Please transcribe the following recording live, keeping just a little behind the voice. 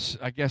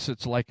I guess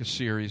it's like a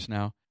series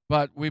now.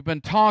 But we've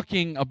been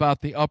talking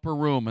about the upper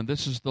room, and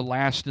this is the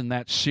last in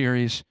that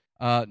series.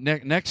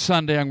 Next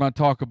Sunday, I'm going to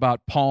talk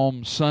about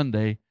Palm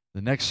Sunday.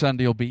 The next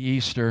Sunday will be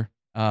Easter.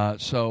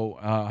 So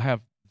I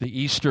have the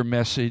Easter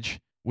message,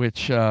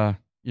 which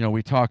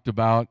we talked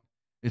about.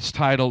 It's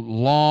titled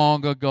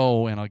 "Long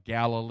Ago in a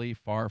Galilee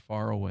Far,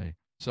 Far Away."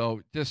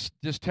 So just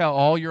tell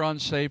all your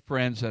unsaved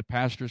friends that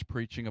pastor's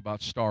preaching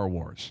about Star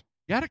Wars.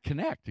 You got to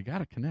connect.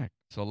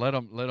 So let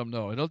them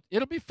know.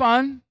 It'll be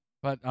fun,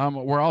 but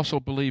we're also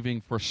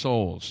believing for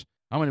souls.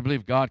 I'm going to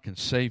believe God can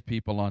save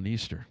people on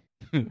Easter.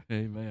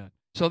 Amen.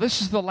 So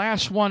this is the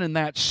last one in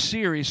that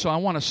series, so I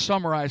want to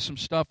summarize some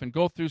stuff and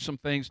go through some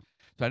things.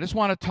 So I just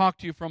want to talk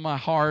to you from my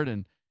heart,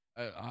 and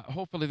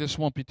hopefully this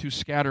won't be too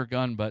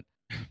scattergun, but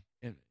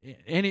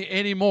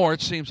anymore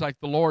it seems like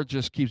the Lord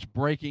just keeps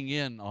breaking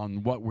in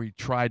on what we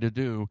try to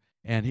do,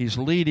 and He's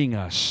leading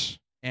us.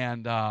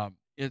 And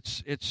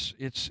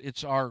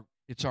it's our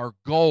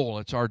goal,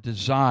 it's our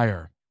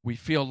desire. We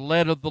feel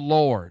led of the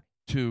Lord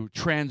to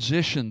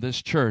transition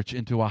this church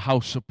into a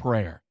house of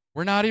prayer.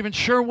 We're not even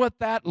sure what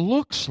that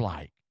looks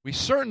like. We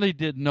certainly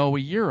didn't know a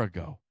year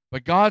ago,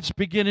 but God's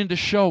beginning to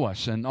show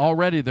us, and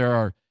already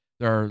there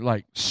are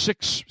like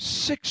six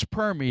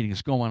prayer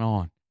meetings going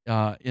on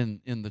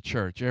in the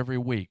church every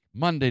week.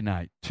 Monday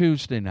night,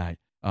 Tuesday night.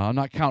 I'm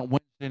not counting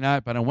Wednesday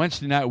night, but on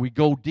Wednesday night we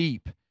go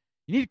deep.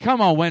 You need to come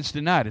on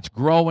Wednesday night. It's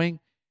growing.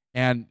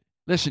 And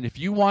listen, if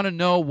you want to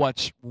know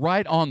what's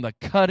right on the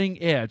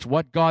cutting edge,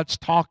 what God's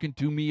talking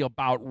to me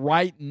about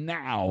right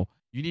now,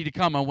 you need to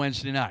come on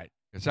Wednesday night,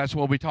 because that's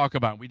what we talk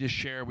about. We just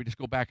share. We just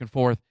go back and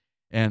forth.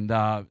 And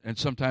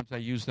sometimes I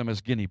use them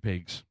as guinea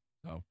pigs.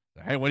 So,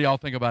 hey, what do y'all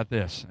think about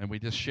this? And we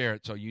just share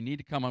it. So you need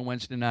to come on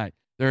Wednesday night.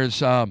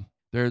 There's a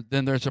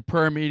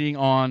prayer meeting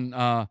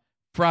on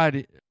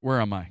Friday.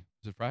 Where am I?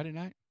 Is it Friday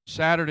night?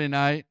 Saturday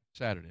night.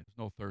 Saturday. There's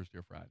no Thursday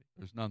or Friday.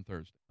 There's none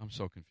Thursday. I'm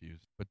so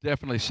confused. But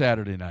definitely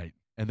Saturday night.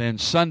 And then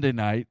Sunday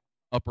night,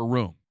 upper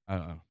room.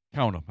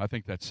 Count them. I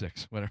think that's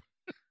 6. Whatever.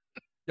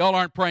 Y'all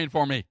aren't praying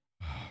for me.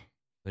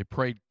 They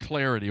prayed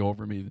clarity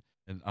over me,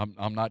 and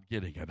I'm not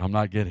getting it.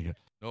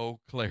 No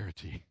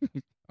clarity.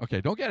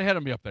 Okay, don't get ahead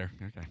of me up there.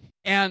 Okay.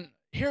 And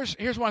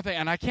here's one thing,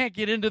 and I can't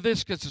get into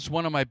this because it's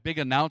one of my big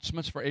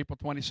announcements for April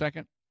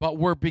 22nd, but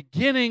we're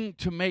beginning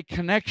to make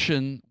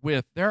connection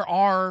with, there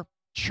are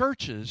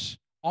churches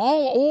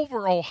all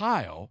over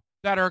Ohio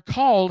that are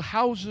called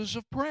houses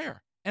of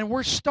prayer. And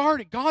we're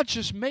starting, God's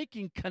just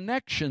making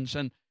connections,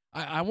 and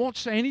I won't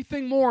say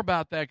anything more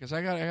about that because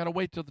I got to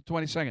wait till the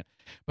 22nd.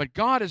 But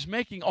God is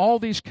making all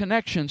these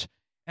connections,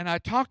 and I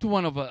talked to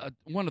one of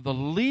the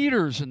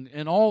leaders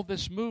in all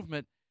this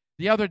movement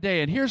the other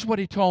day, and here's what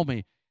he told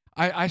me.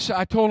 I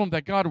told him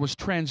that God was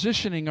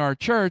transitioning our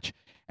church,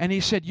 and he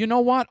said, you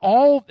know what?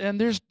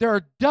 There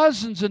are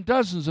dozens and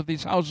dozens of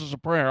these houses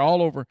of prayer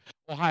all over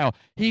Ohio.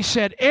 He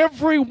said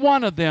every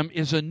one of them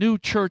is a new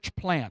church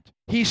plant.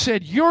 He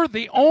said, you're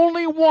the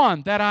only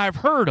one that I've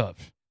heard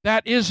of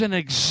that is an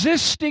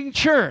existing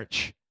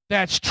church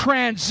that's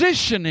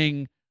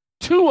transitioning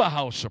to a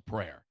house of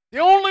prayer. The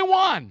only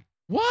one.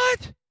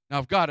 What? Now,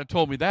 if God had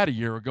told me that a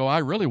year ago, I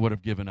really would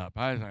have given up.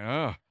 I was like,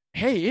 oh.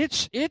 Hey,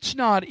 it's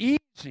not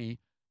easy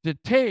to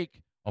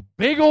take a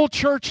big old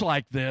church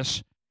like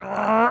this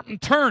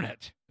and turn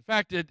it. In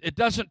fact, it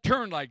doesn't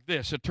turn like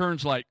this. It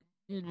turns like,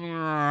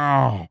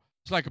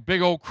 it's like a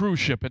big old cruise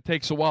ship. It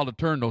takes a while to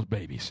turn those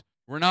babies.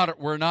 We're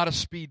not a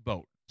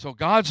speedboat. So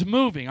God's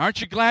moving. Aren't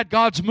you glad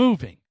God's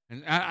moving?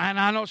 And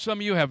I know some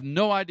of you have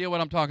no idea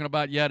what I'm talking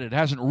about yet. It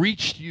hasn't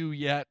reached you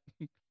yet.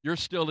 You're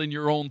still in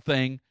your own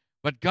thing.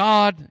 But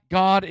God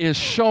is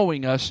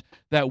showing us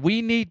that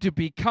we need to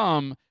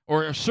become,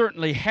 or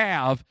certainly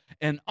have,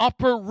 an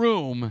upper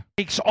room.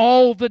 Makes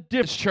all the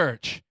difference,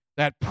 church,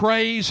 that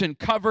prays and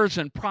covers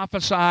and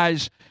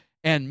prophesies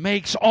and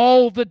makes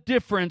all the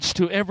difference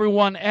to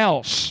everyone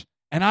else.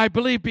 And I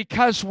believe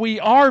because we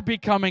are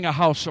becoming a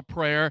house of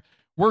prayer,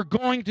 we're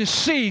going to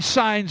see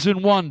signs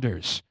and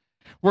wonders.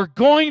 We're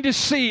going to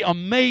see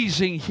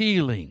amazing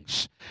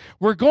healings.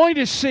 We're going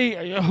to see,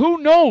 who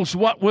knows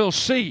what we'll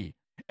see.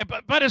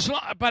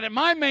 But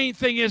my main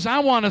thing is I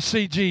want to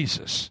see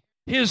Jesus,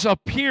 His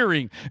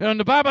appearing. And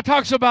the Bible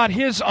talks about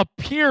His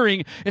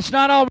appearing. It's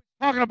not always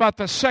talking about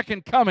the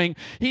second coming.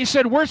 He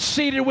said we're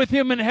seated with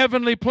Him in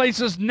heavenly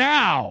places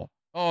now.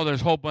 Oh, there's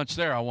a whole bunch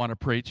there I want to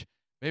preach.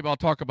 Maybe I'll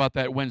talk about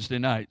that Wednesday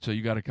night, so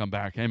you got to come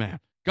back. Amen.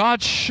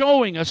 God's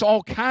showing us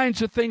all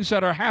kinds of things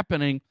that are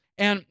happening.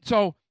 And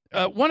so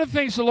one of the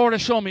things the Lord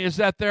has shown me is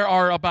that there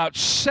are about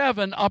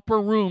 7 upper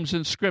rooms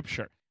in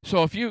Scripture.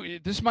 So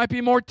this might be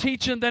more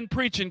teaching than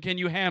preaching. Can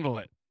you handle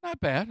it? Not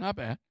bad.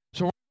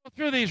 So we'll go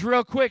through these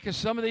real quick, because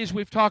some of these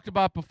we've talked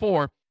about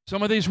before.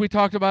 Some of these we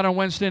talked about on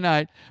Wednesday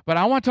night. But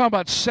I want to talk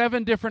about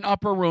 7 different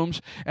upper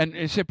rooms. And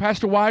you say,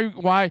 Pastor,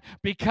 why?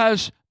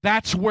 Because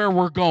that's where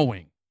we're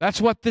going.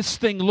 That's what this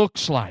thing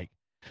looks like.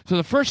 So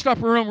the first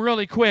upper room,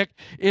 really quick,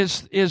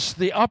 is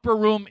the upper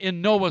room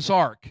in Noah's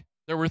Ark.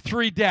 There were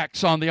 3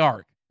 decks on the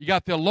ark. You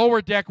got the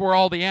lower deck where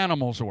all the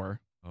animals were.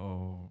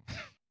 Oh.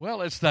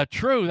 Well, it's the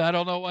truth. I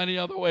don't know any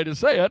other way to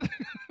say it.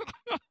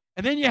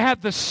 And then you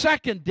had the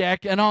second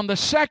deck, and on the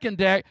second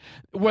deck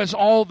was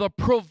all the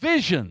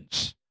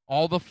provisions,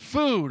 all the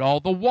food, all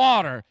the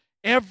water,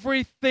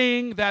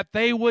 everything that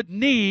they would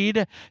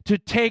need to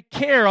take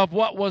care of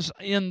what was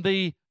in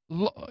the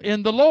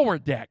lower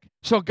deck.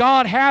 So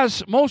God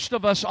has most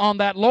of us on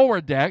that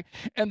lower deck,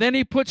 and then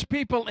he puts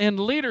people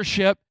in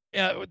leadership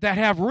that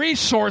have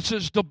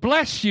resources to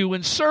bless you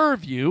and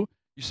serve you.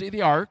 You see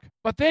the ark?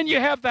 But then you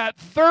have that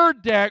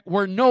third deck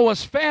where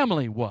Noah's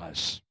family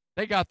was.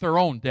 They got their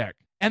own deck.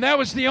 And that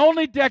was the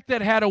only deck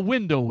that had a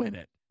window in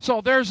it.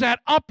 So there's that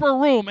upper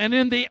room, and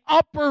in the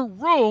upper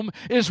room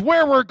is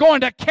where we're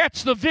going to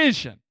catch the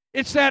vision.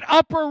 It's that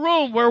upper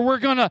room where we're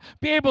going to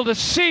be able to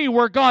see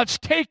where God's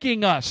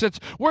taking us. It's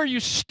where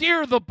you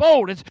steer the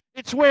boat.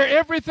 It's where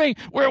everything,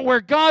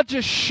 where God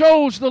just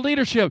shows the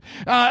leadership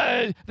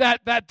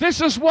that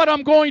this is what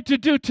I'm going to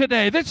do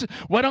today. This is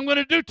what I'm going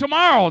to do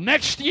tomorrow,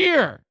 next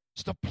year.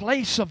 It's the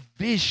place of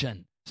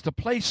vision. It's the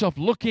place of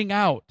looking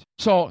out.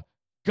 So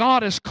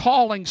God is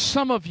calling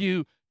some of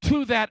you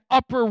to that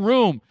upper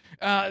room.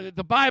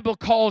 The Bible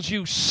calls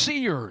you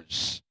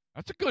seers.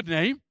 That's a good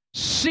name.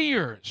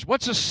 Seers.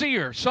 What's a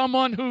seer?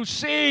 Someone who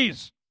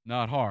sees.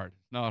 Not hard.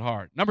 Not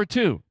hard. Number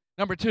two.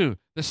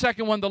 The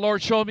second one the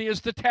Lord showed me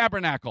is the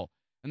tabernacle.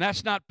 And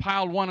that's not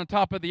piled one on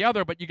top of the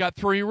other, but you got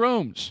 3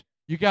 rooms.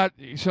 You got,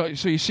 so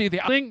you see the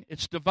building,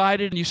 it's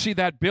divided, and you see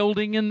that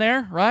building in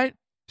there, right?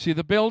 See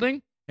the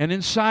building? And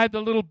inside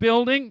the little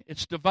building,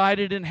 it's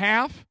divided in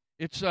half.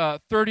 It's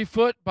 30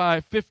 foot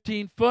by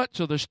 15 foot,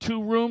 so there's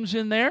 2 rooms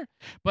in there.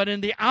 But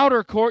in the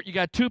outer court, you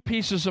got 2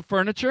 pieces of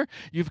furniture.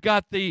 You've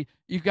got the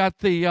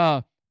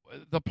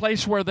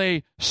place where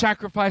they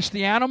sacrifice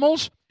the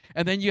animals,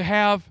 and then you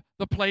have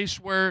the place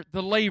where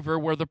the laver,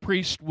 where the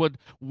priest would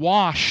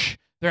wash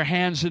their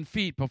hands and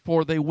feet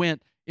before they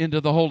went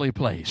into the holy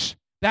place.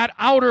 That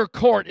outer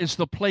court is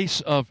the place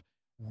of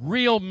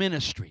real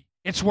ministry.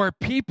 It's where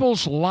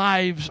people's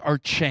lives are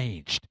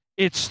changed.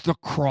 It's the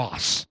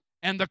cross.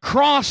 And the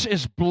cross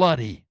is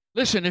bloody.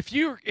 Listen, if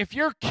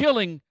you're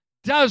killing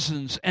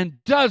dozens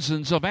and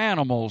dozens of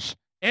animals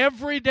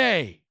every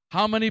day,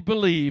 how many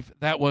believe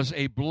that was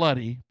a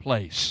bloody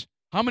place?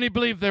 How many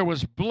believe there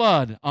was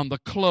blood on the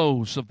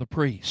clothes of the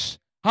priests?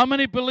 How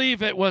many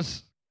believe it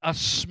was a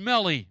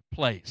smelly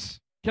place?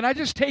 Can I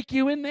just take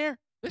you in there?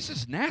 This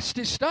is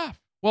nasty stuff.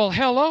 Well,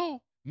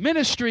 hello.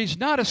 Ministry's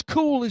not as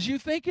cool as you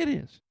think it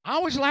is. I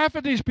always laugh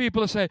at these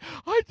people that say,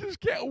 I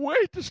just can't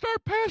wait to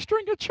start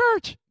pastoring a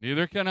church.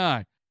 Neither can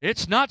I.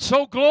 It's not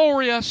so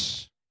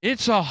glorious.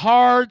 It's a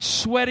hard,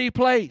 sweaty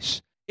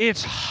place.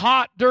 It's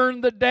hot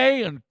during the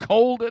day and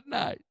cold at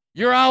night.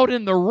 You're out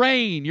in the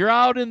rain. You're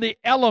out in the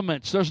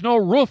elements. There's no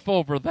roof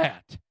over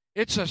that.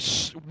 It's a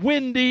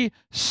windy,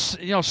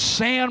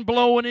 sand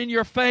blowing in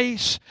your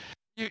face.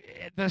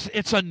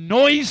 It's a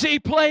noisy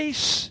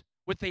place.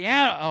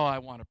 I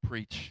want to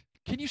preach.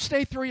 Can you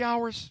stay 3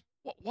 hours?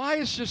 Why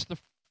is just the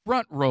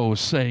front row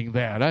saying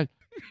that?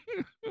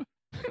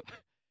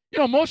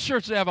 Most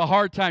churches have a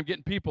hard time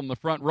getting people in the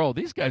front row.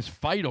 These guys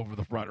fight over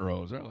the front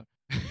rows.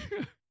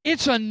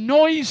 It's a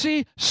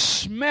noisy,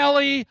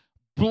 smelly,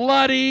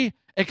 bloody,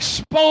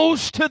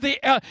 exposed to the...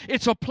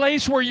 it's a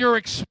place where you're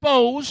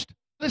exposed.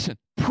 Listen,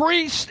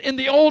 priests in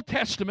the Old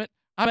Testament,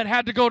 I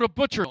had to go to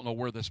butcher. I don't know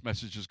where this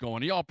message is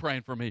going. Y'all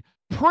praying for me.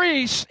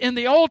 Priests in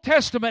the Old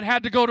Testament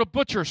had to go to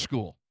butcher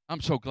school. I'm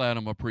so glad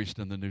I'm a priest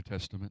in the New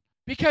Testament.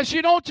 Because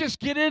you don't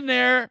just get in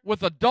there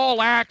with a dull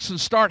axe and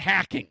start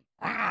hacking.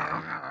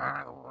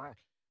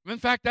 In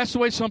fact, that's the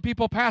way some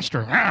people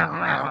pastor.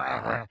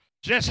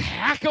 Just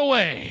hack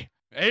away.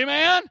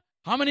 Amen?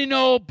 How many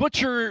know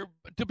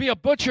to be a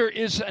butcher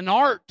is an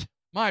art?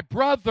 My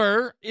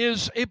brother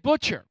is a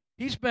butcher.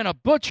 He's been a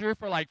butcher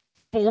for like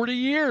 40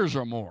 years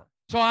or more.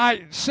 So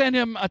I sent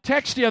him a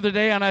text the other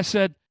day and I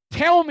said,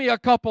 tell me a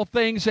couple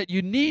things that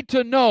you need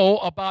to know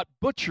about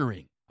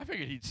butchering. I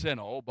figured he'd send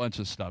a whole bunch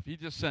of stuff. He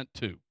just sent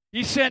 2.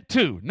 He sent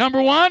 2.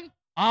 Number 1,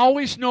 I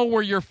always know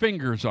where your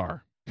fingers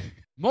are.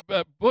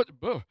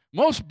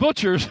 Most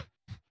butchers,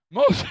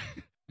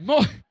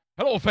 hello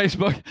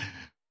Facebook.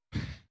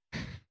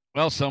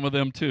 Well, some of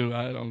them too.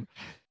 A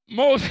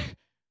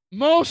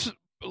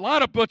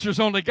lot of butchers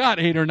only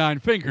got 8 or 9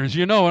 fingers.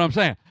 You know what I'm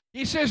saying?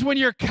 He says when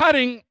you're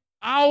cutting,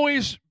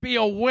 always be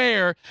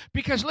aware,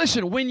 because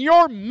listen, when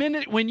you're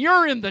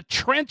in the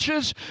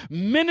trenches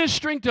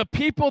ministering to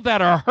people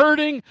that are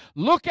hurting,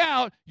 look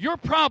out, you're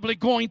probably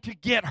going to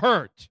get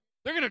hurt.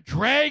 They're going to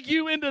drag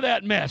you into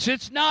that mess.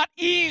 It's not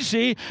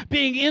easy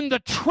being in the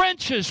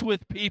trenches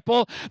with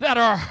people that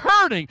are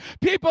hurting,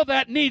 people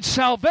that need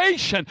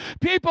salvation,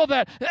 people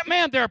that,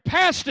 man, their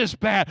past is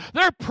bad,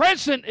 their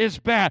present is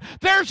bad.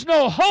 There's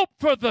no hope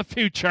for the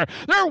future.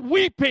 They're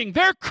weeping,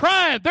 they're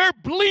crying, they're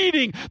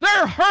bleeding,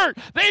 they're hurt.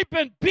 They've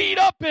been beat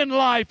up in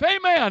life.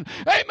 Amen.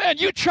 Amen.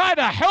 You try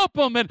to help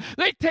them, and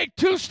they take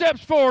 2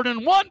 steps forward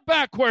and 1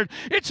 backward.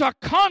 It's a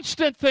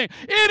constant thing.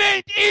 It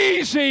ain't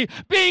easy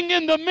being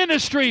in the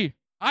ministry.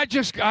 I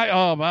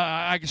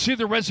can see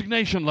the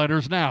resignation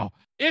letters now.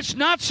 It's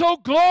not so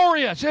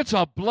glorious. It's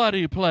a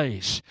bloody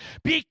place.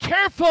 Be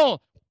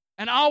careful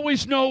and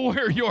always know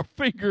where your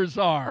fingers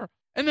are.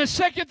 And the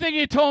second thing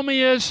he told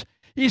me is,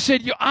 he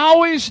said, you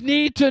always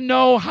need to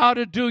know how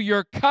to do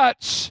your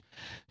cuts.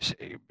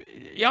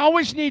 You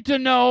always need to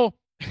know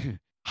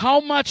how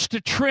much to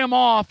trim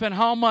off and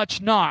how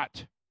much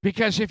not.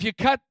 Because if you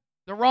cut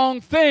the wrong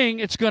thing,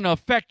 it's going to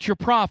affect your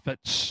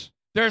profits.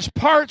 There's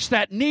parts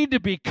that need to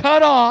be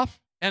cut off,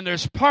 and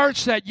there's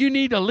parts that you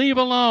need to leave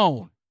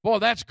alone. Boy,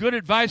 that's good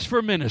advice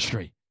for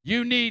ministry.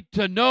 You need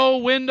to know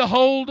when to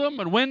hold them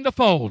and when to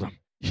fold them.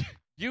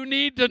 You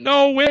need to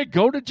know when to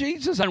go to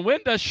Jesus and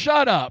when to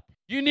shut up.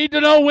 You need to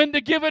know when to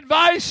give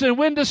advice and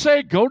when to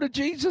say, go to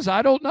Jesus,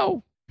 I don't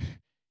know.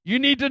 You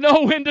need to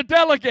know when to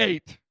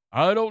delegate.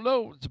 I don't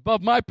know. It's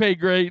above my pay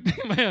grade.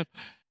 Man,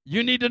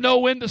 you need to know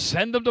when to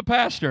send them to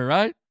pastor,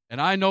 right? And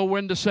I know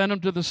when to send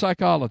them to the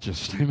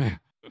psychologist. Amen.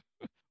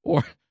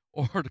 or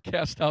to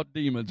cast out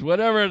demons,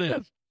 whatever it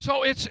is.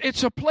 So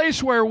it's a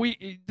place where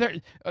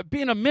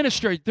being a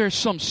minister, there's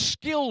some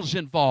skills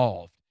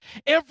involved.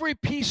 Every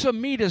piece of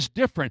meat is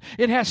different.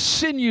 It has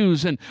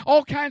sinews and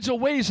all kinds of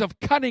ways of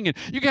cutting it.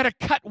 You got to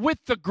cut with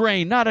the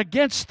grain, not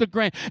against the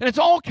grain. And it's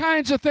all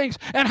kinds of things.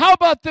 And how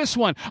about this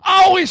one?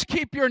 Always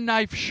keep your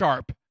knife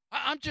sharp.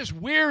 I'm just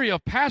weary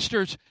of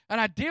pastors, and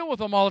I deal with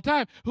them all the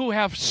time, who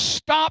have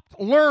stopped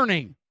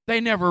learning. They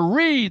never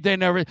read.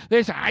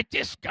 They say, I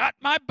just got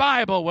my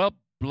Bible. Well,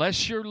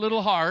 bless your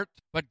little heart.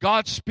 But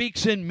God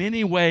speaks in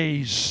many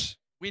ways.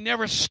 We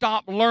never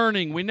stop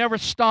learning. We never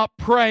stop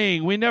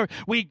praying.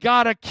 We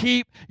got to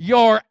keep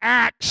your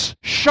axe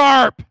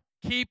sharp.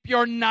 Keep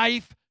your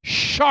knife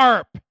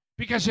sharp.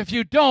 Because if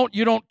you don't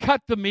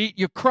cut the meat,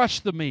 you crush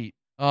the meat.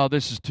 Oh,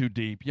 this is too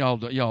deep. Y'all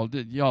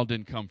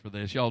didn't come for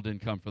this. Y'all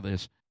didn't come for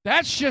this.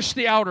 That's just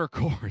the outer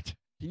court.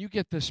 Can you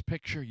get this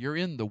picture? You're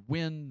in the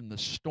wind and the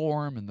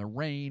storm and the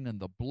rain and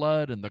the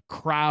blood and the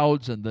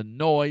crowds and the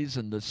noise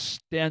and the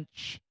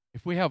stench.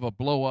 If we have a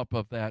blow-up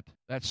of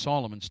that's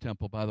Solomon's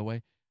temple, by the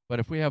way. But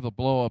if we have a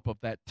blow-up of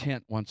that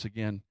tent once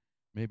again,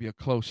 maybe a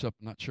close-up,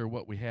 not sure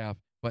what we have.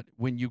 But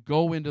when you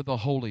go into the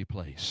holy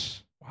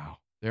place, wow,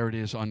 there it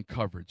is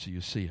uncovered, so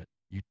you see it.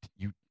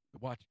 You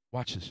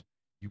watch this.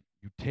 You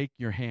take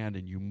your hand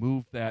and you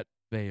move that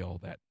veil,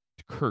 that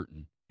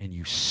curtain, and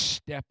you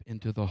step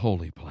into the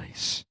holy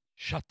place.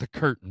 Shut the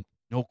curtain.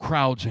 No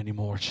crowds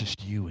anymore. It's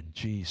just you and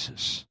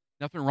Jesus.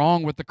 Nothing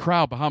wrong with the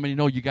crowd, but how many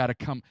know you got to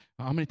come?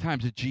 How many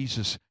times did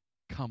Jesus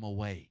come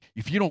away?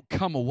 If you don't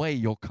come away,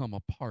 you'll come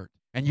apart.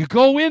 And you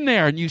go in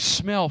there and you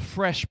smell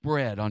fresh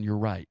bread on your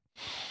right.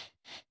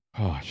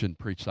 Oh, I shouldn't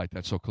preach like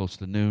that so close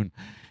to noon.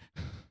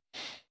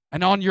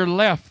 And on your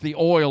left, the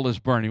oil is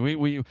burning.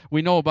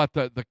 We know about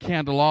the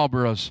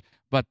candelabras,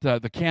 but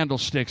the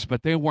candlesticks,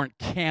 but they weren't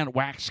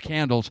wax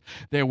candles.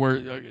 There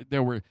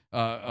were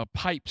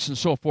pipes and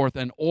so forth,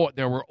 and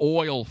they were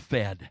oil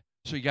fed.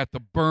 So you got the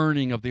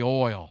burning of the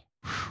oil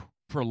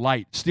for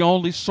light. It's the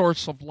only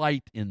source of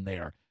light in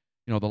there.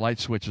 You know, the light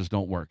switches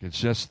don't work. It's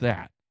just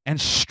that. And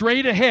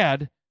straight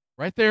ahead,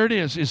 right there it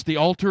is the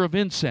altar of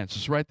incense.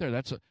 It's right there.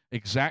 That's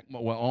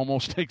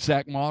almost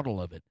exact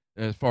model of it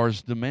as far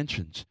as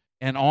dimensions.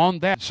 And on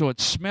that, so it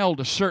smelled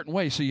a certain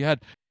way. So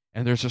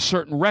and there's a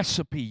certain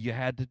recipe you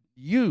had to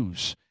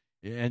use.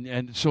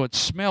 And so it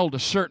smelled a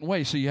certain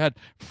way. So you had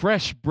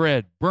fresh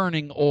bread,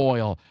 burning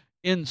oil,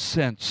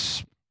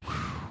 incense,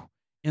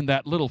 in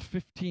that little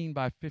 15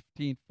 by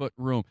 15 foot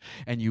room,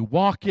 and you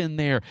walk in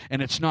there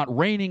and it's not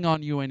raining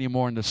on you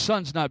anymore and the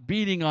sun's not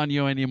beating on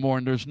you anymore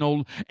and there's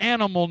no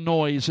animal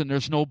noise and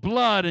there's no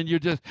blood, and you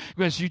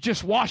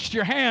just washed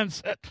your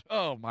hands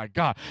oh my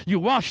God, you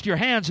washed your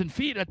hands and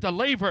feet at the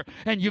laver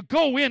and you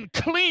go in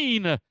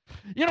clean.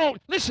 You know,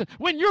 listen,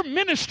 when you're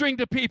ministering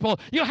to people,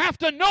 you have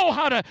to know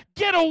how to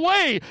get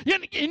away.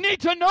 You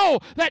need to know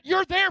that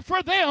you're there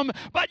for them,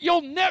 but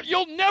you'll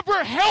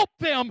never help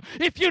them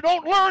if you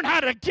don't learn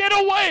how to get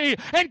away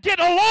and get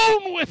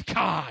alone with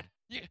God.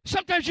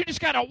 Sometimes you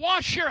just got to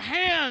wash your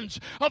hands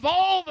of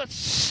all the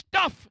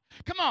stuff.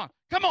 Come on.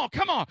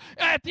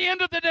 At the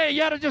end of the day,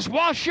 you got to just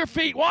wash your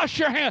feet, wash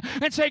your hands,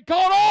 and say,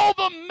 God, all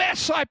the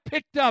mess I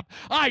picked up,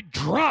 I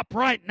drop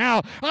right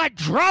now. I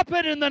drop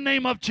it in the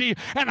name of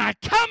Jesus, and I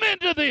come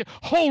into the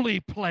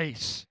holy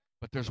place.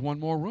 But there's one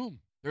more room.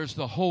 There's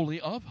the Holy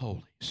of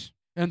Holies.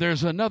 And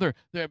there's another,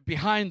 there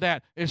behind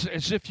that,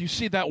 as if you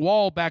see that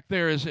wall back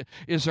there is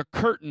a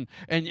curtain,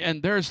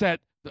 and there's that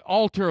the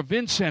altar of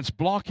incense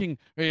blocking,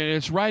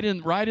 it's right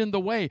in the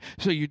way.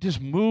 So you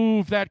just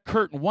move that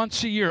curtain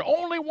once a year,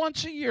 only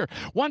once a year.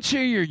 Once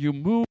a year you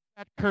move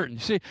that curtain.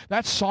 See,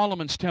 that's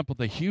Solomon's temple,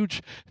 the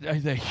huge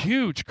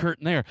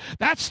curtain there.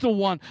 That's the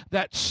one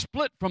that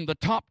split from the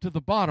top to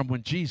the bottom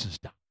when Jesus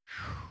died.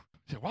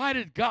 Why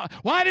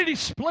did he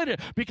split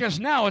it?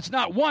 Because now it's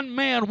not one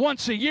man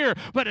once a year,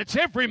 but it's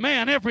every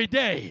man every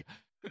day.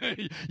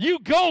 You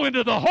go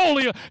into the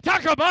holy,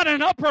 talk about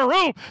an upper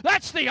room.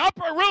 That's the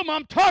upper room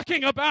I'm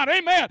talking about.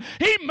 Amen.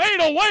 He made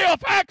a way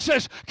of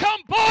access.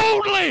 Come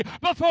boldly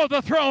before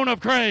the throne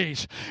of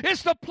grace.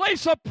 It's the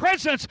place of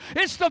presence.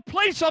 It's the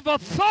place of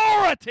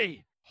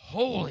authority.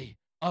 Holy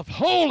of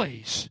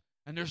holies,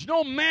 and there's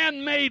no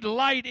man-made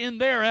light in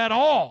there at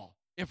all.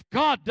 If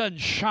God doesn't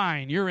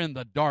shine, you're in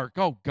the dark.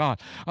 Oh, God.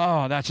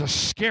 Oh, that's a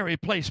scary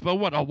place, but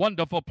what a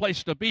wonderful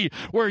place to be,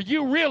 where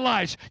you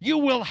realize you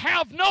will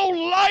have no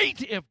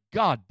light if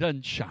God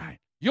doesn't shine.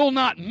 You'll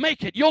not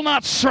make it. You'll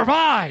not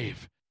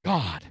survive.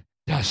 God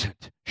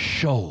doesn't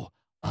show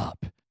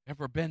up.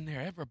 Ever been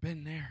there? Ever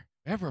been there?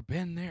 Ever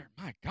been there?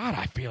 My God,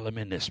 I feel him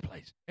in this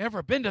place.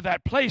 Ever been to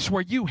that place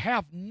where you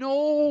have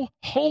no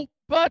hope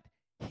but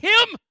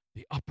him?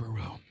 The upper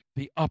room.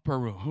 The upper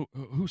room.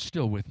 Who's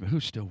still with me?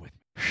 Who's still with me?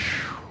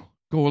 Whew.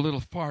 Go a little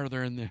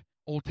farther in the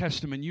Old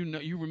Testament.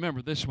 You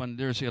remember this one.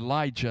 There's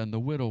Elijah and the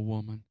widow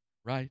woman,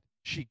 right?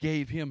 She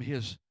gave him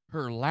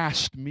her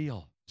last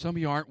meal. Some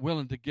of you aren't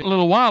willing to give a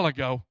little while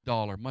ago,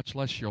 $1, much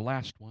less your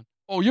last one.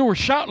 Oh, you were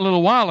shouting a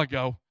little while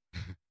ago.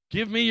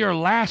 Give me your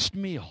last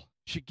meal.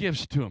 She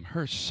gives it to him.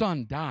 Her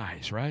son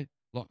dies, right?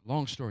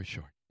 Long story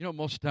short. You know,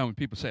 most of the time when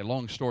people say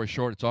long story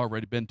short, it's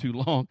already been too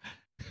long.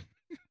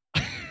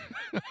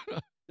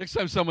 Next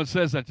time someone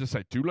says that, just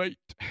say, too late.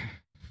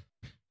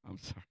 I'm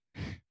sorry.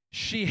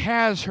 She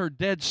has her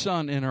dead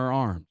son in her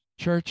arms.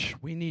 Church,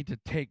 we need to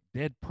take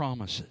dead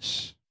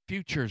promises,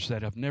 futures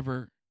that have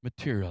never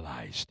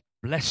materialized,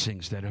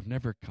 blessings that have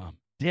never come,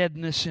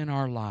 deadness in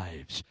our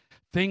lives,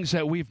 things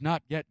that we've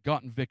not yet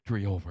gotten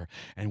victory over.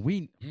 And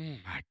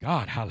my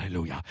God,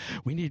 hallelujah,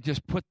 we need to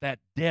just put that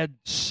dead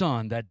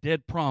son, that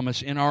dead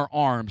promise in our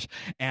arms.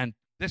 And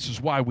this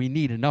is why we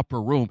need an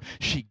upper room.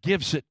 She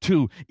gives it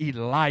to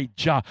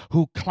Elijah,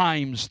 who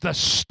climbs the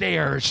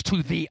stairs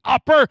to the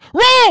upper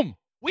room.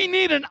 We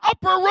need an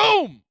upper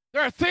room.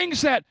 There are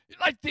things that,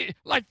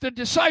 like the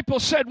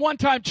disciples said one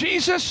time,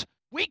 Jesus,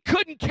 we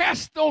couldn't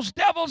cast those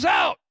devils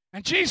out.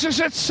 And Jesus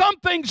said, some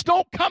things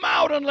don't come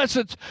out unless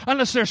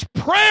there's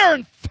prayer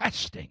and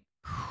fasting.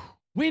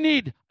 We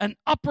need an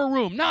upper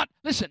room.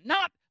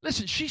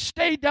 Listen, she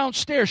stayed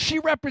downstairs. She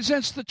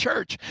represents the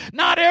church.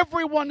 Not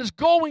everyone is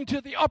going to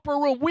the upper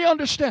room. We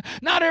understand.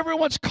 Not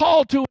everyone's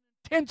called to an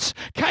intense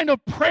kind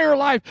of prayer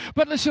life.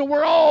 But listen,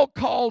 we're all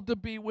called to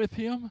be with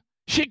him.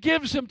 She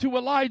gives him to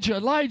Elijah.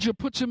 Elijah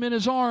puts him in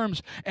his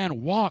arms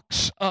and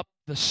walks up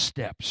the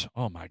steps.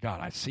 Oh, my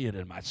God, I see it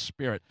in my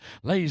spirit.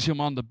 Lays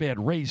him on the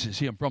bed, raises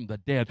him from the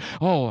dead.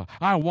 Oh,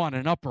 I want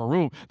an upper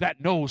room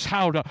that knows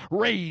how to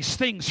raise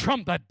things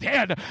from the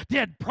dead.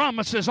 Dead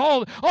promises.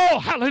 Oh,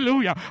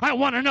 hallelujah. I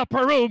want an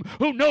upper room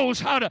who knows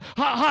how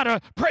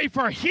to pray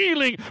for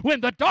healing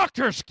when the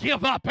doctors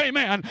give up.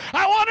 Amen.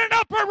 I want an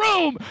upper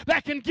room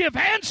that can give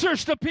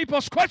answers to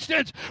people's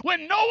questions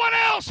when no one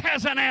else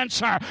has an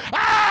answer.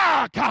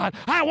 God,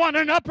 I want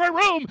an upper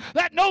room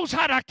that knows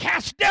how to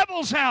cast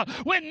devils out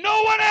when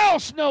no one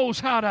else knows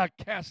how to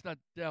cast a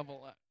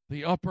devil out.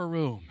 The upper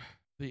room.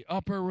 The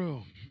upper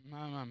room.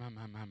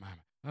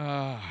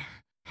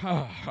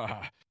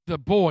 The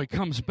boy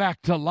comes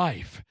back to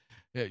life.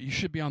 You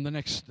should be on the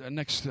next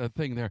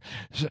thing there.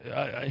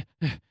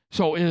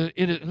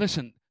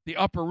 Listen, the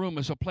upper room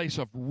is a place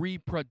of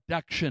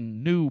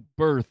reproduction, new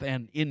birth,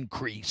 and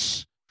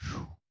increase.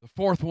 The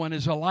fourth one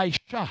is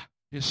Elisha,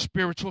 his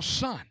spiritual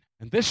son.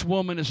 And this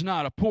woman is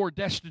not a poor,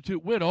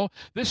 destitute widow.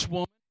 This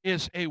woman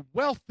is a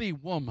wealthy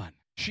woman.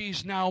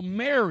 She's now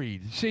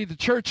married. See, the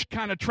church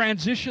kind of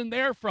transitioned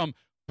there from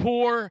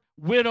poor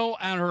widow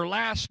and her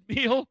last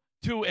meal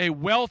to a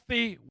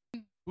wealthy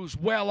woman who's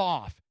well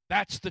off.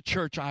 That's the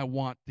church I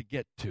want to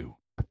get to.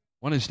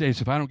 One of these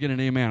days, if I don't get an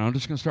amen, I'm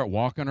just going to start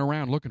walking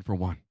around looking for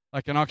one.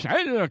 Like an auction.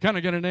 Hey, can I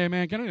get an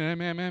amen? Can I get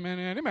an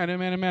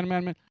amen?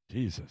 Amen.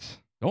 Jesus,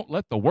 don't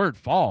let the word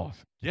fall.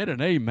 Get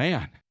an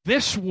amen.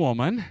 This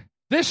woman...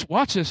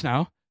 watch this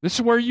now. This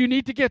is where you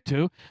need to get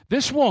to.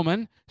 This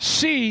woman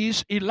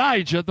sees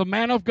Elijah, the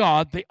man of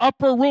God, the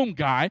upper room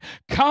guy,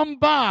 come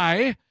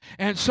by,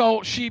 and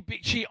so she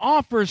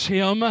offers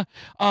him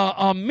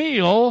a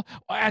meal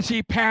as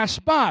he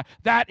passed by.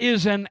 That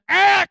is an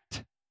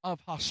act of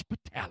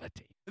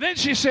hospitality. Then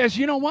she says,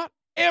 you know what?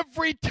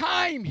 Every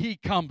time he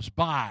comes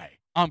by,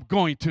 I'm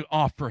going to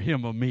offer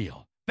him a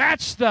meal.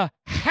 That's the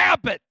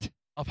habit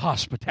of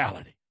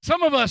hospitality.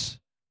 Some of us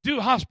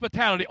do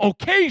hospitality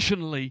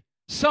occasionally.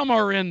 Some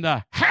are in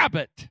the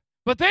habit.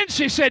 But then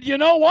she said, you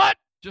know what?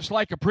 Just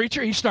like a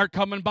preacher, he started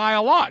coming by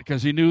a lot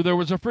because he knew there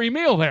was a free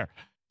meal there.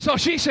 So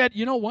she said,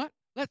 you know what?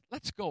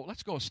 Let's go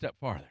a step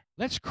farther.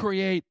 Let's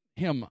create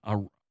him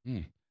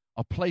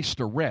a place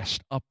to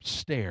rest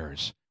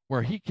upstairs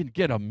where he can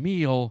get a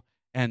meal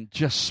and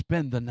just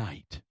spend the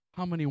night.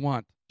 How many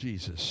want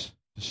Jesus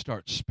to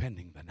start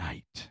spending the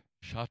night?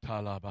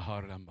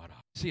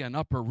 See, an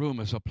upper room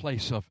is a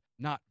place of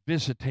not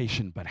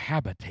visitation but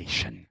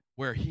habitation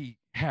where he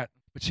had.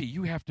 But see,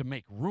 you have to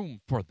make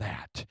room for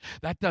that.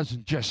 That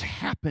doesn't just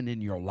happen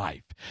in your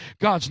life.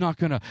 God's not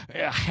going to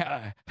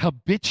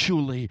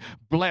habitually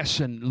bless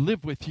and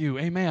live with you,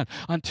 amen,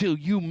 until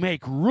you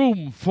make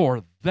room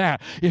for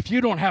that. If you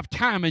don't have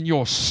time in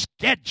your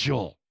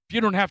schedule, if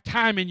you don't have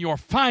time in your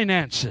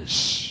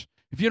finances,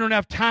 if you don't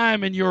have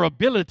time in your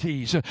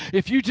abilities,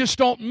 if you just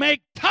don't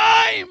make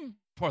time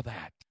for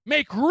that,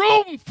 make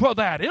room for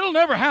that, it'll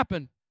never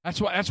happen.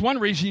 That's one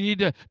reason you need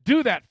to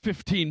do that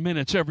 15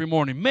 minutes every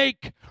morning.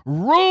 Make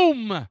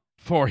room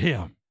for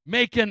him.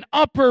 Make an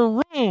upper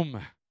room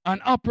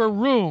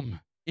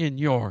in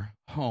your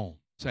home.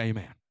 Say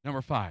amen.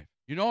 Number 5.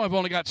 You know I've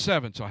only got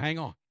 7, so hang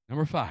on.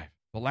 Number 5,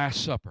 the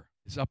Last Supper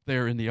is up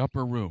there in the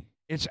upper room.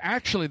 It's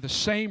actually the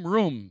same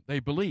room they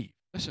believe.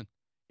 Listen,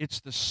 it's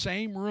the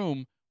same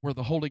room where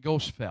the Holy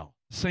Ghost fell.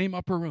 Same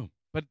upper room.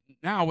 But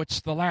now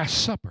it's the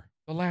Last Supper.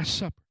 The Last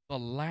Supper. The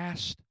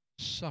Last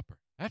Supper.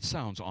 That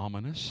sounds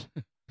ominous.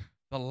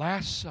 The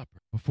Last Supper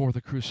before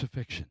the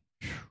crucifixion.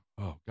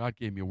 Oh, God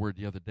gave me a word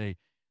the other day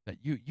that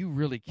you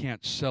really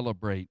can't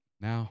celebrate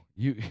now.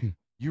 You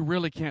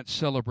really can't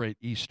celebrate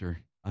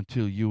Easter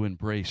until you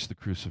embrace the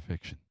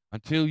crucifixion.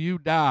 Until you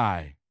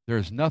die,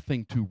 there's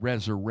nothing to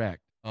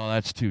resurrect. Oh,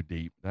 that's too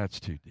deep. That's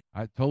too deep.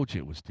 I told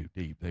you it was too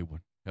deep. They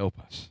would help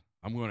us.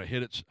 I'm going to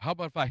hit it. How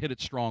about if I hit it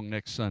strong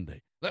next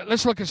Sunday?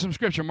 Let's look at some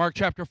scripture. Mark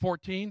chapter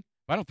 14.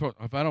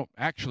 If I don't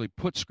actually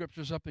put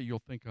scriptures up there,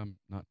 you'll think I'm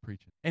not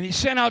preaching. And he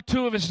sent out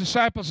 2 of his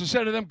disciples and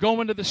said to them,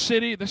 go into the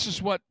city. This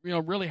is what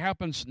really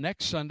happens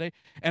next Sunday.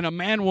 And a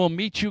man will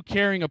meet you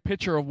carrying a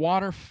pitcher of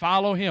water.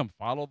 Follow him.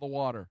 Follow the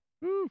water.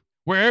 Woo.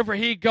 Wherever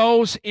he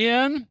goes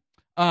in,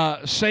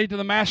 say to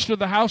the master of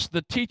the house,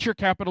 the teacher,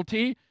 capital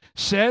T,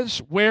 says,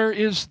 where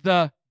is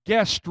the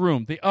guest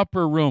room, the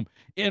upper room,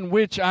 in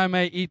which I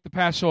may eat the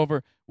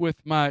Passover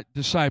with my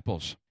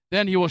disciples?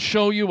 Then he will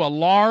show you a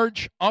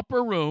large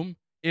upper room.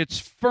 It's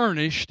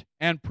furnished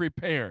and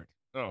prepared.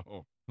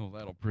 Oh,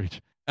 that'll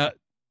preach.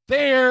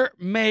 There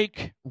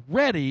make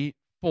ready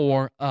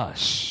for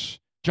us.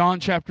 John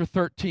chapter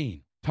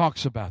 13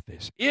 talks about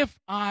this. If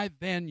I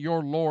then,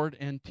 your Lord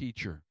and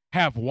teacher,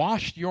 have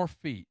washed your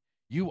feet,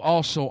 you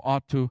also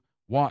ought to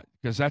wash,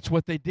 because that's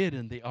what they did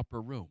in the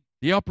upper room.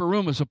 The upper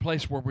room is a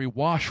place where we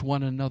wash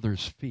one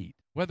another's feet.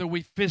 Whether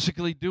we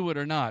physically do it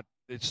or not,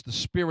 it's the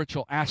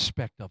spiritual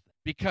aspect of it.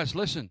 Because,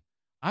 listen,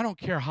 I don't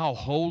care how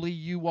holy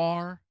you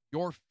are,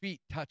 your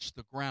feet touch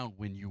the ground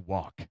when you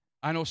walk.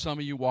 I know some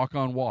of you walk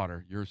on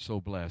water. You're so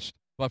blessed.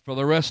 But for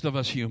the rest of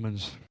us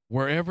humans,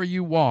 wherever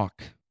you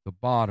walk, the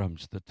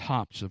bottoms, the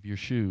tops of your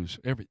shoes,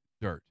 every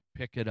dirt,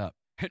 pick it up.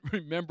 And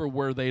remember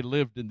where they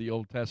lived in the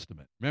Old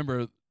Testament.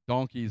 Remember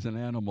donkeys and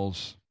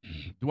animals.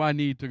 Do I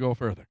need to go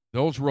further?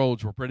 Those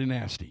roads were pretty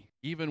nasty.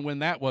 Even when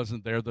that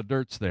wasn't there, the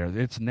dirt's there.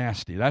 It's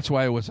nasty. That's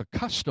why it was a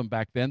custom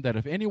back then that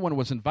if anyone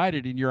was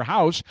invited in your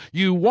house,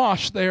 you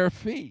wash their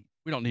feet.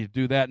 We don't need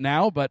to do that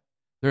now, but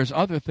there's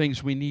other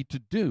things we need to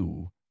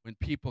do when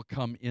people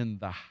come in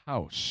the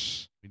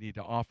house. We need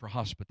to offer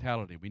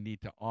hospitality. We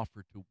need to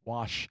offer to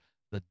wash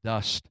the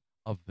dust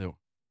of the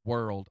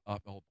world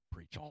up. Oh,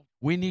 preach all.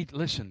 We need,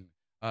 listen,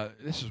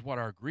 this is what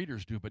our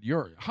greeters do, but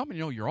how many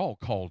know you're all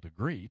called to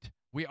greet?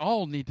 We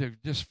all need to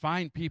just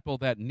find people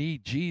that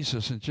need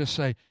Jesus and just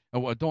say,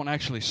 don't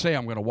actually say,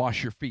 I'm going to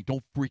wash your feet.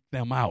 Don't freak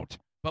them out.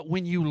 But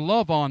when you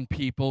love on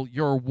people,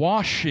 you're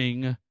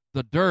washing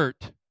the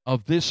dirt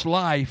of this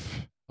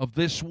life, of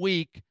this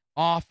week,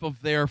 off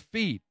of their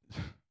feet.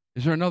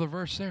 Is there another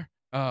verse there?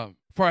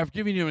 For I've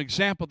given you an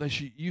example that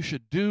you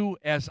should do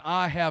as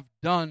I have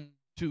done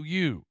to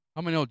you.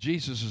 How many know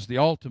Jesus is the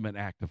ultimate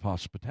act of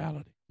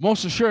hospitality?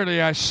 Most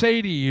assuredly, I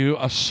say to you,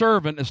 a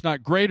servant is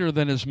not greater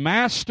than his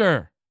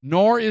master,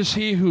 nor is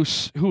he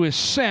who is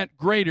sent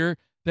greater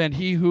than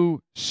he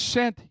who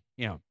sent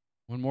him.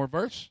 One more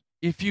verse.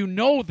 If you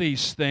know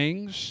these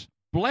things,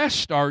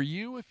 blessed are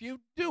you if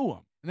you do them.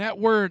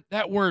 And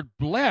that word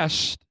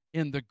blessed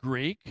in the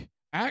Greek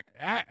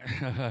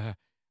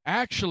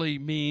actually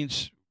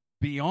means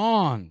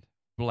beyond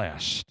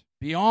blessed.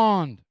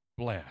 Beyond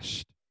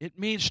blessed. It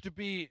means to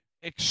be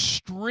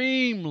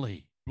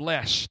extremely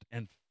blessed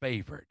and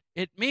favored.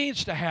 It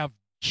means to have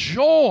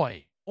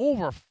joy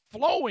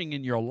overflowing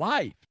in your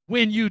life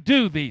when you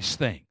do these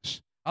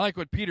things. I like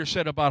what Peter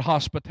said about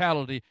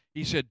hospitality.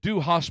 He said, do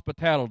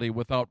hospitality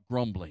without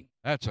grumbling.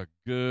 That's a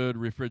good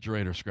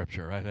refrigerator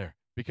scripture right there.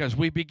 Because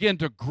we begin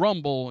to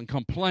grumble and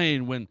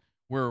complain when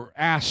we're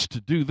asked to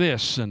do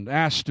this and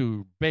asked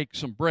to bake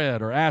some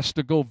bread or asked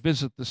to go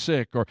visit the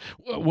sick or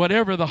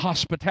whatever the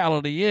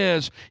hospitality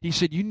is. He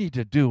said, you need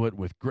to do it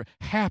with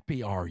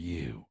happy are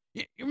you.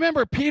 You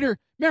remember Peter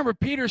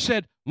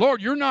said,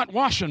 Lord, you're not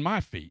washing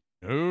my feet.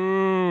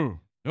 No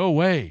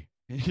way.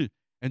 And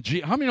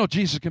how many know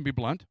Jesus can be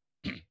blunt?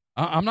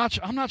 I'm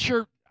not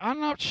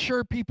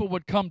sure people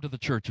would come to the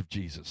church of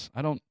Jesus.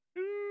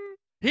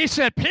 He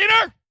said,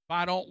 Peter, if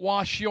I don't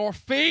wash your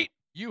feet,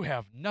 you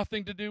have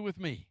nothing to do with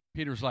me.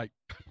 Peter's like,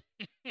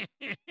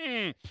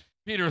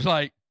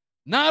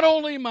 not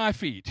only my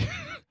feet,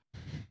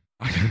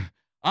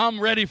 I'm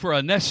ready for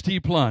a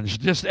Nestea plunge,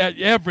 just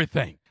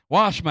everything.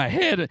 Wash my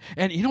head.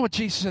 And you know what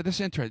Jesus said? This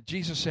is interesting.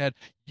 Jesus said,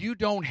 you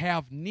don't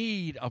have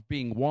need of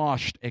being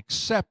washed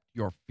except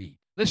your feet.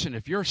 Listen,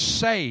 if you're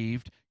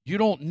saved, you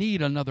don't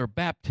need another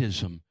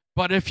baptism.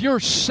 But if you're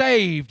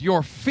saved,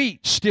 your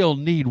feet still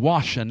need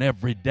washing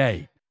every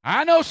day.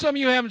 I know some of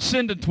you haven't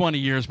sinned in 20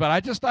 years, but I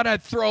just thought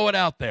I'd throw it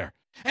out there.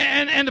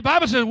 And the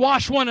Bible says,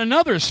 wash one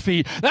another's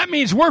feet. That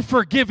means we're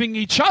forgiving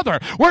each other.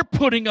 We're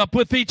putting up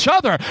with each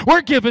other.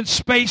 We're giving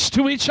space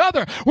to each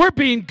other. We're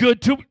being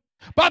good to...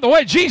 By the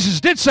way,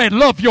 Jesus did say,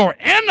 love your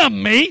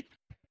enemy.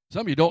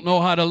 Some of you don't know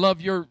how to love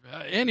your...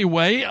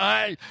 anyway,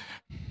 at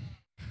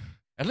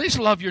least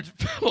love your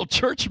fellow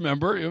church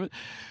member.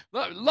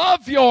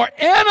 Love your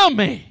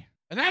enemy.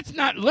 And that's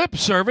not lip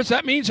service.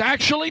 That means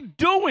actually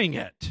doing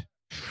it.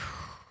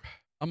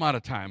 I'm out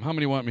of time. How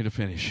many want me to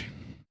finish?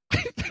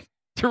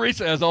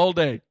 Teresa has all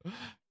day.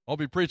 I'll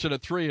be preaching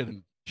at 3,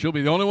 and she'll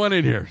be the only one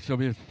in here. She'll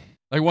be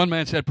like one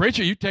man said,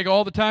 preacher, you take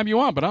all the time you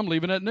want, but I'm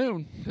leaving at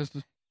noon.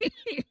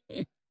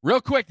 Real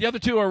quick. The other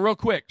two are real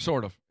quick,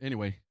 sort of.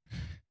 Anyway,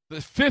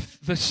 the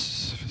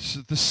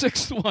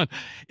sixth one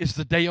is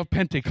the day of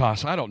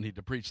Pentecost. I don't need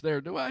to preach there,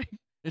 do I?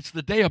 It's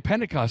the day of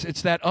Pentecost.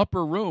 It's that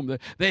upper room.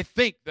 They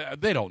think,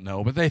 they don't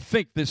know, but they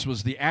think this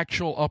was the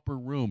actual upper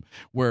room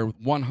where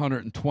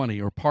 120,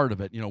 or part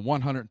of it,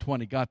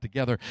 120 got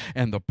together,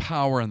 and the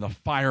power and the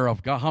fire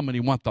of God. How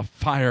many want the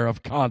fire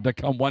of God to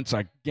come once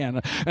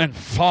again and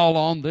fall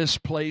on this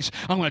place?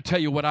 I'm going to tell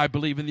you what I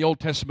believe. In the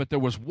Old Testament, there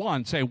was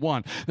one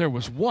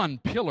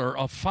pillar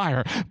of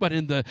fire, but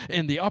in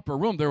the upper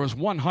room, there was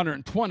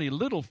 120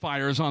 little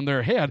fires on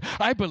their head.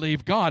 I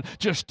believe God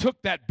just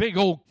took that big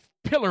old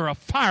pillar of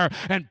fire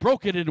and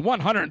broke it in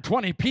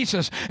 120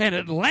 pieces, and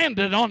it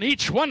landed on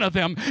each one of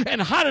them.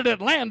 And how did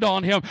it land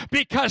on him?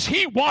 Because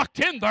he walked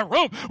in the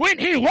room. When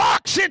he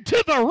walks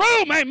into the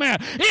room, amen,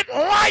 it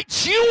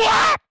lights you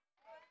up.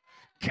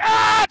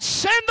 God,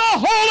 send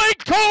the Holy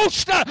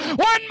Ghost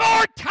one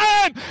more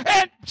time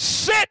and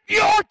set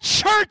your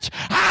church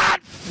on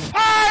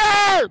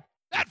fire.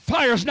 That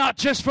fire's not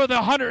just for the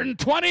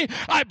 120.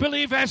 I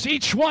believe as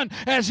each one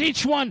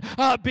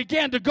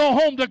began to go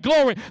home to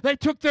glory, they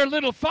took their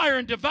little fire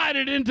and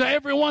divided it into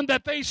everyone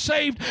that they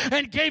saved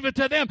and gave it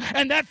to them.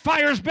 And that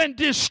fire's been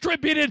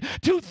distributed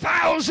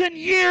 2,000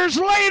 years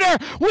later.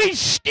 We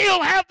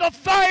still have the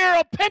fire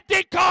of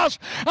Pentecost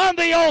on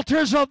the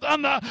altars of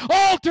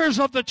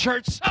the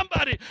church.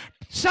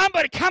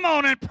 Somebody come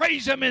on and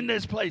praise him in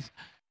this place.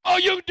 Oh,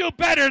 you do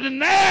better than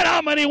that.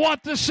 How many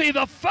want to see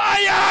the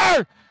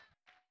fire?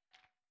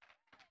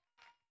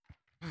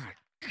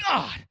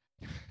 God,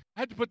 I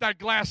had to put that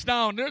glass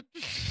down.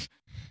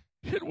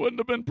 It wouldn't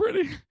have been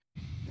pretty.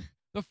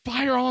 The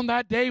fire on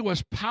that day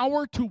was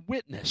power to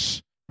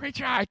witness.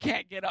 Preacher, I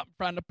can't get up in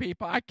front of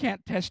people. I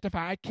can't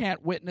testify. I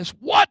can't witness.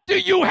 What do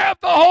you have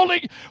the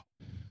Holy?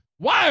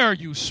 Why are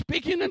you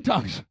speaking in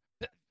tongues?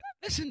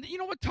 Listen, you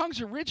know what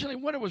tongues originally,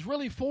 what it was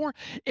really for?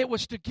 It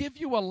was to give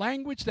you a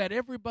language that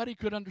everybody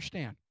could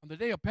understand. On the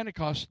day of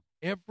Pentecost,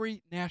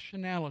 every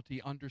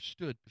nationality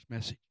understood this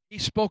message. He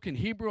spoke in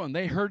Hebrew, and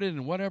they heard it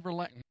in whatever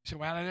language. He said,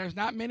 well, there's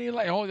not many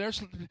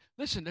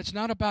listen, it's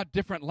not about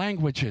different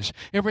languages.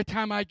 Every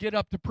time I get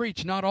up to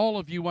preach, not all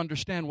of you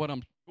understand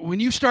when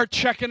you start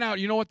checking out,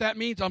 you know what that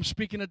means? I'm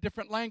speaking a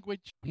different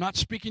language. I'm not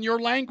speaking your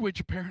language,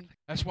 apparently.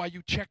 That's why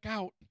you check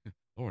out.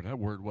 Lord, that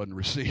word wasn't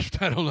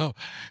received. I don't know.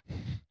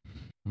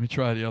 Let me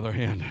try the other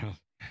hand.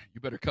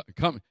 You better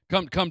come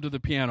to the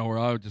piano, or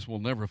I will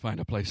never find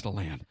a place to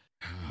land.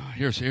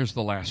 Here's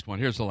the last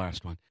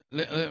one.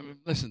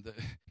 Listen,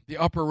 the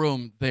upper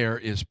room there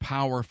is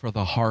power for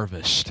the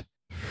harvest.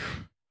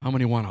 How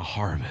many want a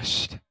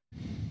harvest?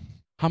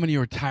 How many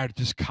are tired of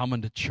just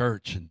coming to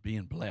church and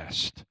being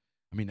blessed?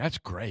 I mean, that's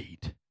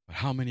great, but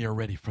how many are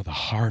ready for the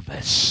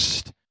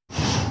harvest?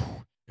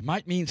 It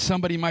might mean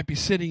somebody might be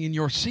sitting in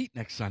your seat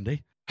next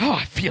Sunday. Oh,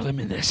 I feel him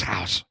in this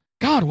house.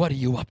 God, what are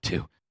you up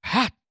to?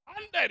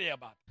 The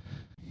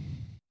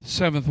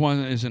seventh one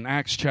is in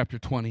Acts chapter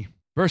 20,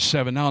 verse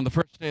 7. Now, on the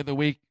first day of the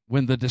week,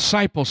 when the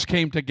disciples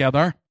came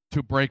together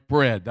to break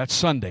bread, that's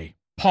Sunday,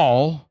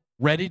 Paul,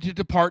 ready to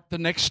depart the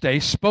next day,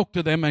 spoke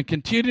to them and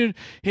continued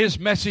his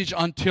message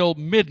until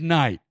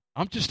midnight.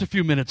 I'm just a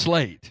few minutes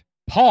late.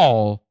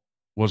 Paul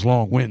was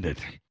long-winded.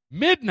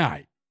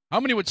 Midnight. How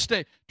many would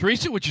stay?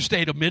 Teresa, would you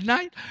stay till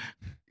midnight?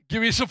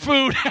 Give me some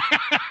food.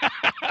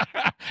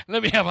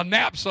 Let me have a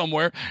nap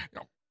somewhere.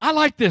 I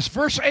like this.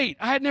 Verse 8.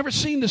 I had never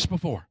seen this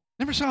before.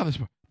 Never saw this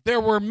before. There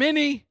were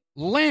many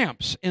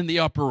lamps in the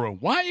upper room.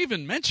 Why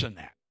even mention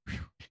that?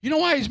 You know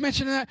why he's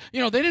mentioning that? They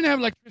didn't have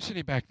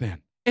electricity back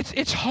then.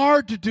 It's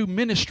hard to do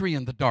ministry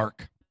in the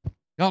dark.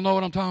 Y'all know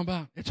what I'm talking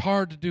about? It's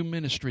hard to do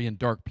ministry in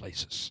dark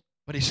places.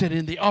 But he said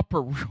in the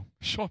upper room,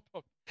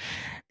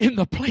 in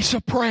the place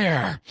of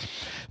prayer,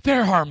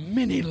 there are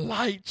many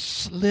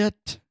lights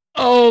lit.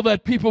 Oh,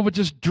 that people would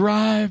just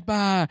drive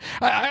by.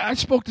 I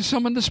spoke to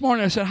someone this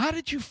morning. I said, how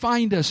did you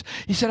find us?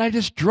 He said, I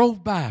just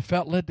drove by. I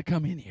felt led to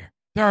come in here.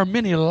 There are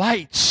many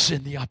lights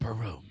in the upper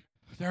room.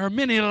 There are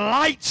many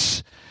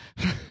lights.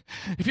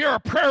 If you're a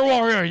prayer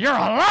warrior, you're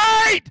a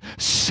light.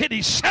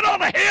 City set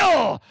on a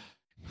hill.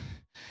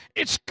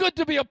 It's good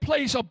to be a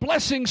place, a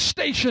blessing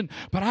station,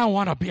 but I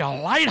want to be a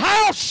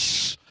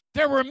lighthouse.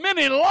 There were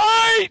many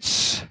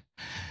lights.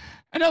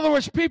 In other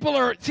words, people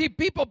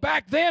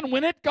back then,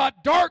 when it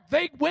got dark,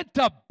 they went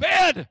to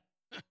bed.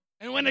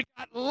 And when it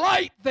got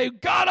light, they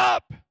got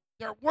up.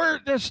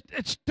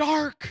 It's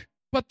dark.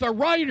 But the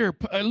writer,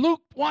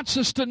 Luke, wants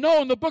us to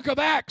know in the book of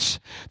Acts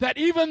that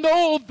even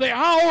though the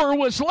hour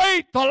was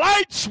late, the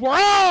lights were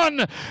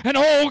on. And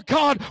oh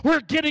God, we're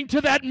getting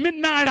to that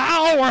midnight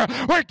hour.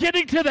 We're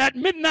getting to that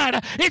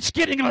midnight. It's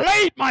getting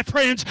late, my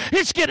friends.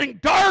 It's getting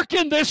dark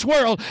in this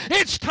world.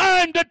 It's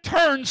time to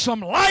turn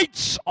some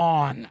lights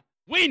on.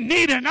 We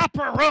need an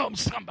upper room,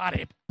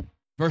 somebody.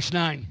 Verse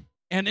 9.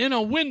 And in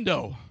a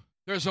window,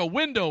 there's a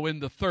window in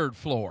the third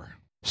floor,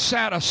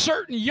 sat a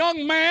certain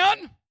young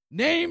man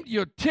named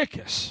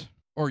Eutychus,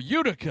 or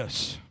you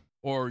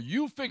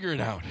figure it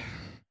out,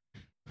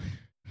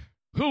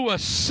 who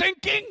was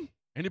sinking.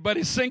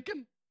 Anybody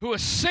sinking? Who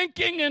was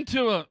sinking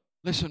into a,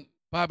 listen,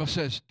 Bible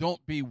says, don't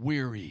be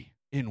weary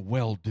in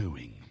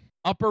well-doing.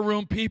 Upper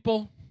room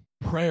people,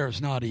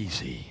 prayer's not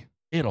easy.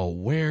 It'll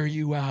wear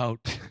you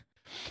out.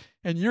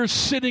 And you're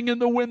sitting in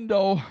the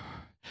window.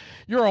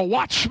 You're a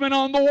watchman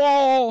on the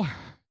wall.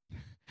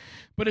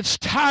 But it's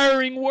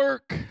tiring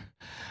work.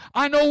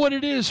 I know what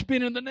it is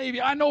being in the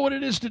Navy. I know what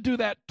it is to do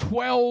that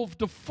 12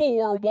 to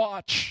 4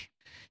 watch.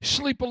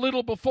 Sleep a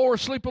little before,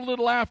 sleep a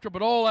little after,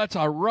 but oh, that's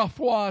a rough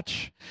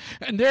watch.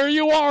 And there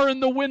you are in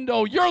the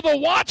window. You're the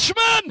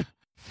watchman,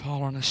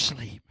 falling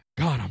asleep.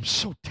 God, I'm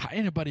so tired.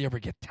 Anybody ever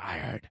get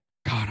tired?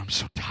 God, I'm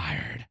so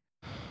tired.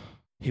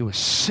 He was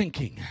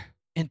sinking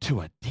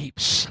into a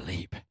deep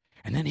sleep,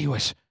 and then he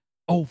was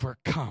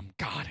overcome.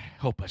 God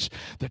help us.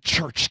 The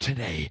church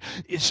today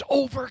is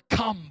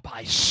overcome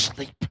by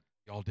sleep.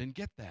 Y'all didn't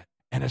get that.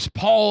 And as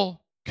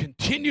Paul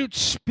continued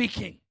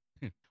speaking,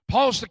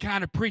 Paul's the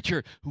kind of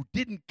preacher who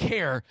didn't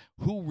care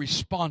who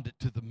responded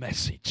to the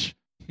message.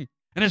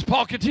 And as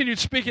Paul continued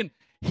speaking,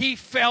 he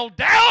fell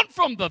down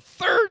from the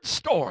 3rd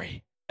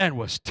story and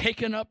was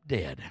taken up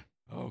dead.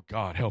 Oh,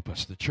 God help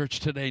us. The church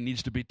today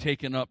needs to be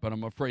taken up, but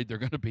I'm afraid they're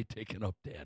going to be taken up dead.